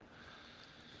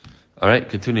All right,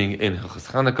 continuing in Hilchos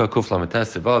Chanukah, Kuf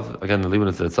Lametes Sivav. Again, the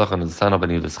Libun said Tzachon is the son of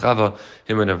Bani Yitzchava.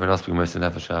 Him and everyone else being Mercy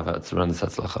Nefesh Hava. It's around the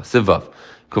Satzlacha. Sivav,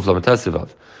 Kuf Lametes Sivav.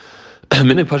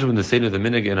 Minig Pashim the Seder, the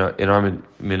minig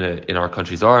in our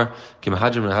countries are Ki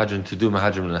Mahajim Nahajim to do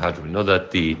Mahajim Nahajim. We know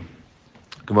that the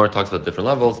Gemara talks about different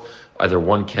levels, either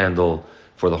one candle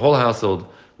for the whole household,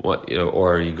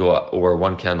 or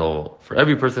one candle for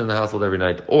every person in the household every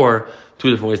night, or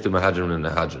two different ways to mahajim and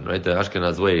nahajim, right? The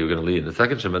Ashkenaz way, we're going to lead in the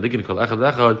second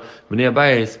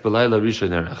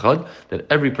that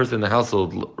every person in the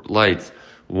household lights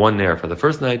one ner for the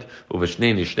first night, and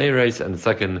the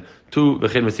second two,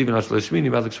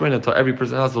 until every person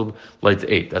in the household lights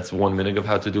 8. That's one minute of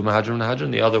how to do mahajim and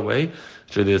nahajim. The other way,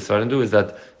 should they start and do, is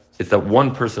that it's that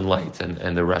one person lights,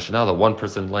 and the rationale that one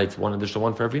person lights one additional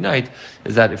one for every night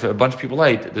is that if a bunch of people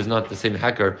light, there's not the same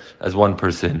hacker as one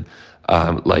person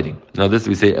lighting. Now this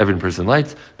we say every person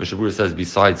lights. Mishabura says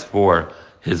besides for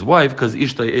his wife, because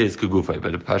ishta is kugufay,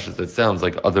 but it pashas that sounds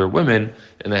like other women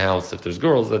in the house, if there's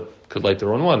girls that could light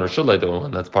their own one or should light their own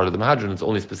one, that's part of the mahadran. It's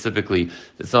only specifically,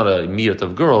 it's not a miyat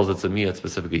of girls, it's a miyat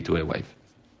specifically to a wife.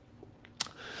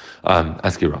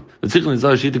 Askira.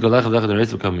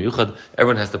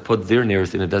 Everyone has to put their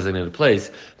nearest in a designated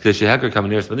place because so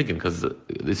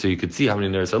you could see how many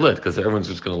nearest are lit, because everyone's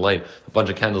just going to light a bunch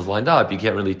of candles lined up. You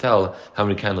can't really tell how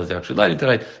many candles they're actually lighting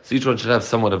tonight, so each one should have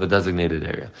somewhat of a designated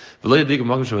area. Don't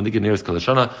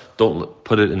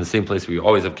put it in the same place where you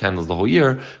always have candles the whole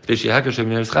year, so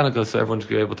everyone should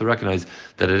be able to recognize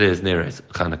that it is nearest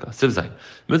Chanukah.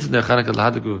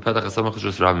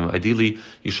 Ideally,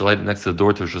 you should light it next to the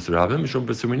door to Rosh Rabbim,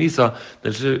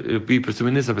 that should be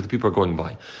pursuing Nisa, but the people are going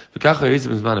by. That's how they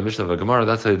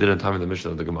did in time of the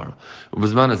Mishnah of the Gemara. If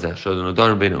you're not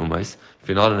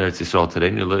in Eretz Yisrael today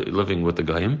and you're living with the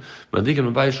Goyim,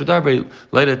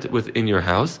 light it within your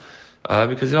house,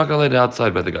 because you're not going to light it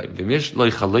outside by the Goyim.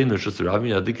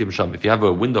 If you have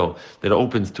a window that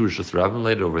opens to Rosh Rabbim,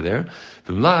 light it over there.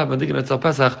 Light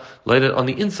it on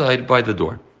the inside by the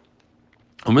door.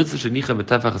 The mitzvah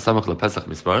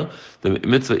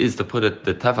is to put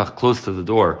the tefach close to the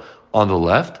door on the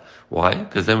left. Why?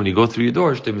 Because then when you go through your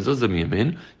door, when you go through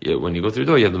your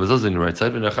door, you have the mezuzah on the right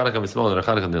side, and the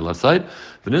chanukah on the left side.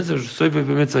 And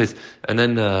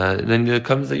then it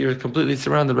comes that you're completely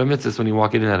surrounded by mitzvahs when you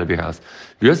walk in and out of your house.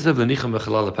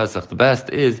 The best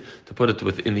is to put it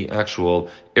within the actual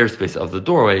airspace of the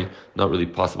doorway. Not really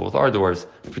possible with our doors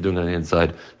if you're doing it on the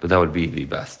inside, but that would be the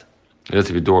best. I guess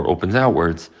if your door opens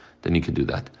outwards, then you can do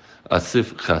that.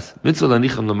 Asif chas.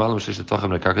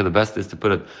 The best is to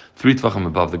put it 3 tvachim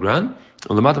above the ground,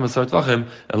 and less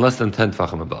than 10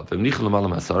 tvachim above. If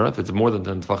it's more than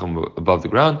 10 tvachim above the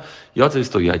ground, yatsa is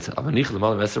still yaitza. If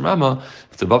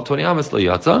it's above 20 amas,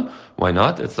 yatsa. Why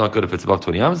not? It's not good if it's above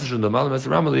 20 amas.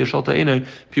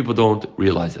 People don't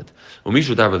realize it.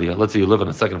 Let's say you live on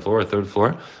a second floor or third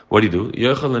floor. What do you do?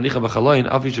 So then you can put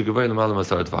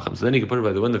it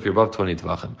by the window if you're above 20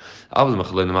 tvachim.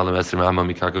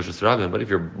 But if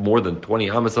you're more than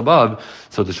 20 amas above,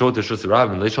 so to show it to Shus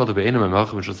Rabbim,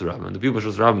 the people of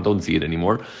Shus Rabbim don't see it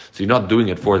anymore, so you're not doing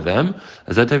it for them.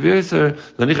 So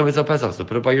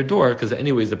put it by your door, because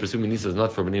anyways the Presuming Nisa is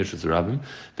not for Bnei Shus Rabbim.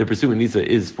 The Presuming Nisa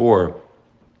is for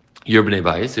your Bnei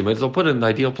Bayis, so you might as well put it in the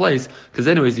ideal place, because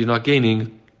anyways you're not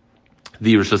gaining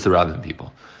the Rosh Hashanah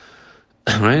people.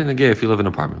 Right? And again, if you live in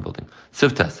an apartment building.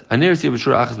 Siv test.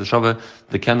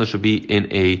 The candle should be in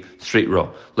a straight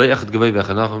row.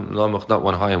 Not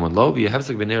one high and one low.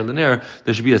 There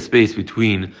should be a space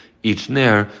between each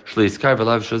ner.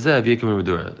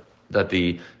 That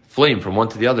the flame from one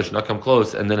to the other should not come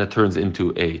close, and then it turns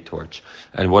into a torch.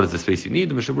 And what is the space you need?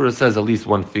 The Mishabura says at least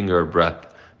 1 finger breadth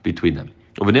between them.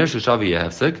 And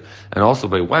also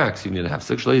by wax, you need a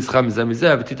hefsek.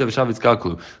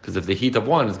 Because if the heat of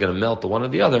one is going to melt the one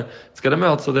of the other, it's going to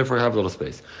melt, so therefore have a little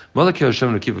space. Let's say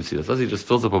he just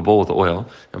fills up a bowl with oil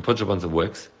and puts a bunch of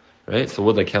wicks, right? So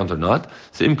would they count or not?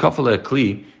 So im kafale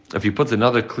kli, if he puts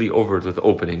another kli over it with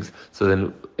openings, so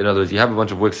then, in other words, you have a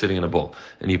bunch of wicks sitting in a bowl,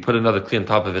 and you put another kli on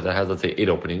top of it that has, let's say, 8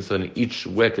 openings, so then each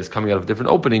wick is coming out of a different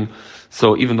opening,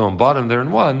 so even though on bottom they're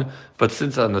in one, but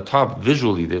since on the top,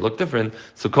 visually, they look different,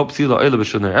 so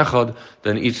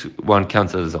then each one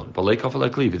counts as its own. But if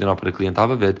you do not put a kli on top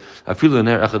of it,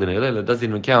 it doesn't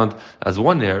even count as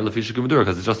one ner,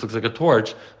 because it just looks like a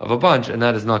torch of a bunch, and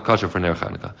that is not kosher for ner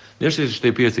Chanukah.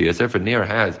 Ner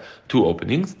has 2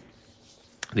 openings.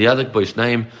 The Yadik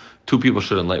Boishnaim two people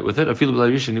shouldn't light with it. I feel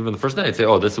even the first night, say,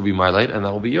 oh, this will be my light and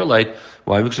that will be your light.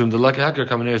 Why? Because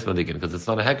it's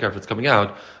not a hecker if it's coming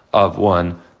out of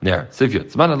one ner. The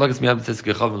Zman lakas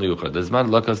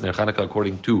ner Chanukah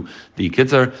according to the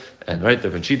Kitzur, and right,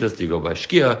 different shitas, do you go by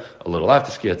Shkia, a little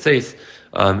after Shkia Tzeis,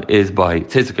 is by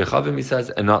Tzeis Kechavim, he says,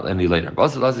 and not any later.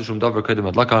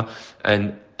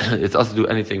 And it's also do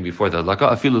anything before the adlaka.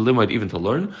 I feel a limit even to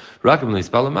learn. Like if you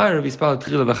don't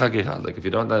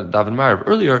daven ma'ariv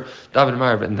earlier, daven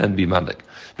ma'ariv and then be madlik.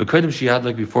 But Kodim she had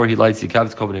like before he lights,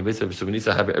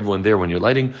 have everyone there when you're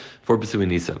lighting for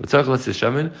Besuvinisa.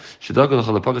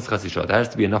 There has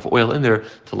to be enough oil in there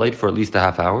to light for at least a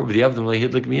half hour. But the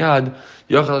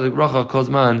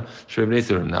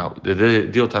now the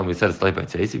deal time we said it's light by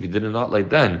taste. If you did not light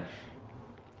then,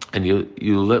 and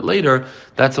you lit later,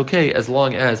 that's okay as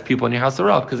long as people in your house are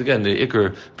up. Because again, the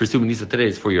Iker pursuing Nisa today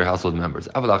is for your household members.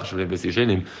 If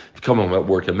you come home at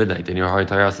work at midnight and your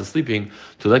entire house is sleeping,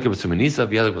 to like a pursuing Nisa,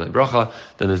 if you have a bracha,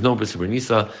 then there's no pursuing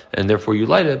Nisa, and therefore you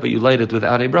light it, but you light it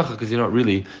without a bracha because you're not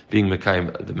really being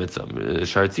mekayim the mitzvah.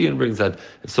 Sharatzian brings that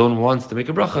if someone wants to make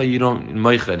a bracha, you don't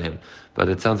meichen him. But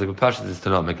it sounds like a pashas is to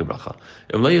not make a bracha.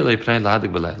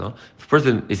 If a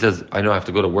person, he says, I know I have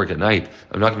to go to work at night,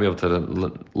 I'm not going to be able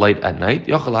to light at night,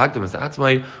 you can light from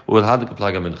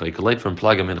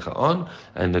plaga mincha on,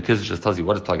 and the Kiz just tells you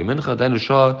what is plaga mincha, then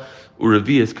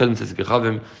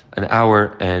an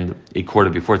hour and a quarter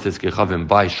before tzis kechavim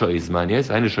by shoiz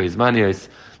manias,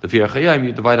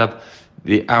 you divide up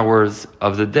the hours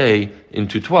of the day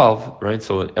into 12, right?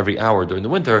 So every hour during the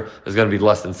winter is going to be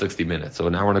less than 60 minutes. So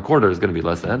an hour and a quarter is going to be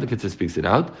less than that. The Kitzur speaks it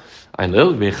out. In the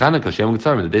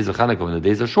days of Chanukah, when the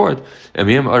days are short, so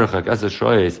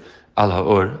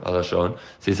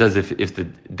he says if the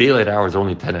daylight hours are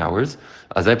only 10 hours,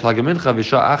 so he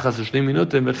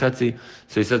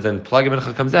says then plaga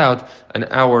mincha comes out, an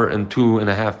hour and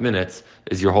 2.5 minutes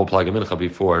is your whole plaga mincha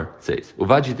before tzeis.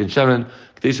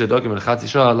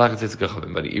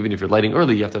 But even if you're lighting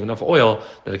early, you have to have enough oil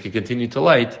that it can continue to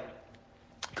light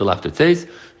till after tzeis.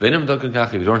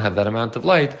 If you don't have that amount of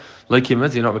light, like you're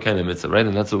not mekayim mitzvah, right?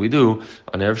 And that's what we do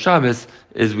on Erev Shabbos,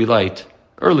 is we light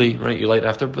early, right? You light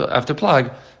after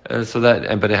plag, so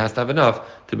that, but it has to have enough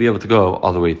to be able to go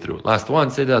all the way through. Last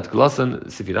one, say that Galasan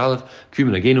Sifir Aleph Kvim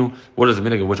Nagenu. What is the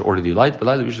minhag? In which order do you light?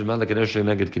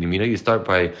 You start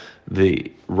by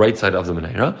the right side of the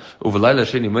menorah.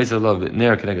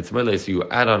 So you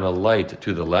add on a light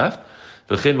to the left.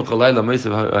 You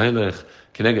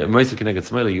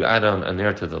add on a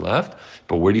nair to the left,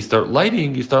 but where do you start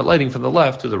lighting? You start lighting from the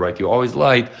left to the right. You always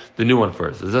light the new one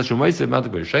first. You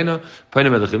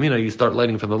start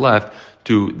lighting from the left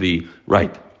to the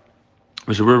right.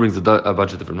 Mishnah brings a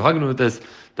bunch of different hagganim with this,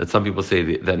 that some people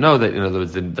say that no, that in other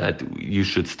words, that you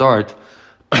should start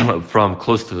from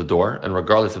close to the door, and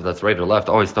regardless if that's right or left,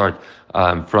 always start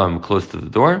from close to the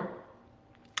door.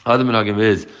 Other minhagim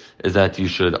is that you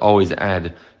should always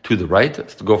add to the right,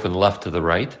 to go from the left to the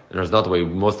right. And there's not the way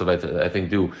most of it, I think,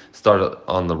 do start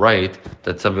on the right,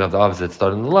 that some people have the opposite,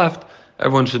 start on the left.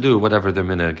 Everyone should do whatever their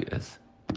minhag is.